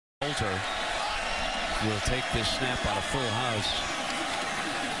Coulter will take this snap out of full house.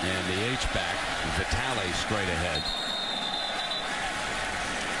 And the H-back, Vitale, straight ahead.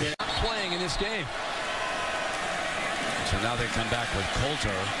 Not playing in this game. So now they come back with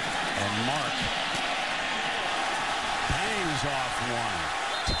Coulter, and Mark bangs off one.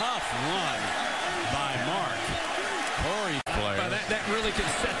 Tough run by Mark. Corey player. That really can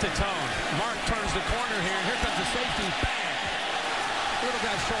set the tone. Mark turns the corner here. Here comes the safety. Bang! Little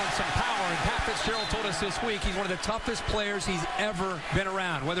guy showing some power, and Pat Fitzgerald told us this week he's one of the toughest players he's ever been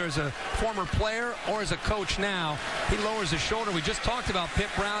around, whether as a former player or as a coach now. He lowers his shoulder. We just talked about Pitt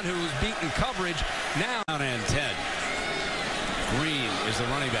Brown, who was beaten coverage. Now and 10. Green is the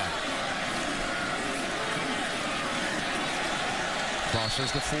running back.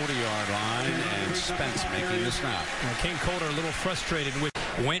 Crosses the 40-yard line, and Spence making the snap. Kane Coulter a little frustrated with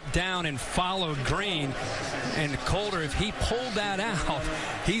went down and followed Green, and Coulter, if he pulled that out,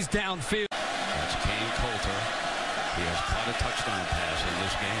 he's downfield. That's Kane Coulter. He has caught a touchdown pass in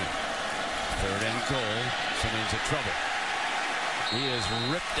this game. 3rd and goal. Simmons in trouble. He is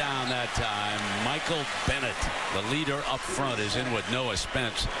ripped down that time. Michael Bennett, the leader up front, is in with Noah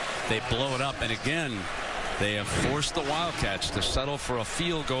Spence. They blow it up, and again, they have forced the Wildcats to settle for a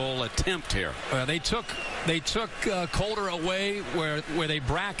field goal attempt here. Well, they took Coulter away where they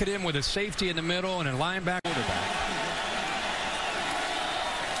bracket him with a safety in the middle and a linebacker.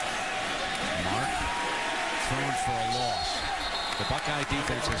 Mark thrown for a loss. The Buckeye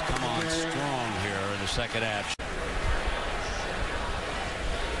defense has come on strong here in the second half.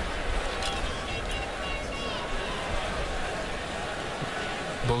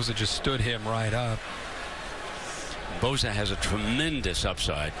 Bosa just stood him right up. Bosa has a tremendous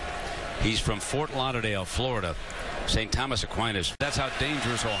upside. He's from Fort Lauderdale, Florida. St. Thomas Aquinas. That's how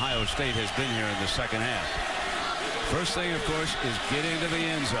dangerous Ohio State has been here in the second half. First thing, of course, is get into the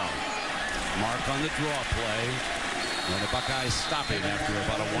end zone. Mark on the draw play. When the Buckeyes stop him after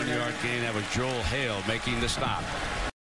about a 1-yard gain, that was Joel Hale making the stop.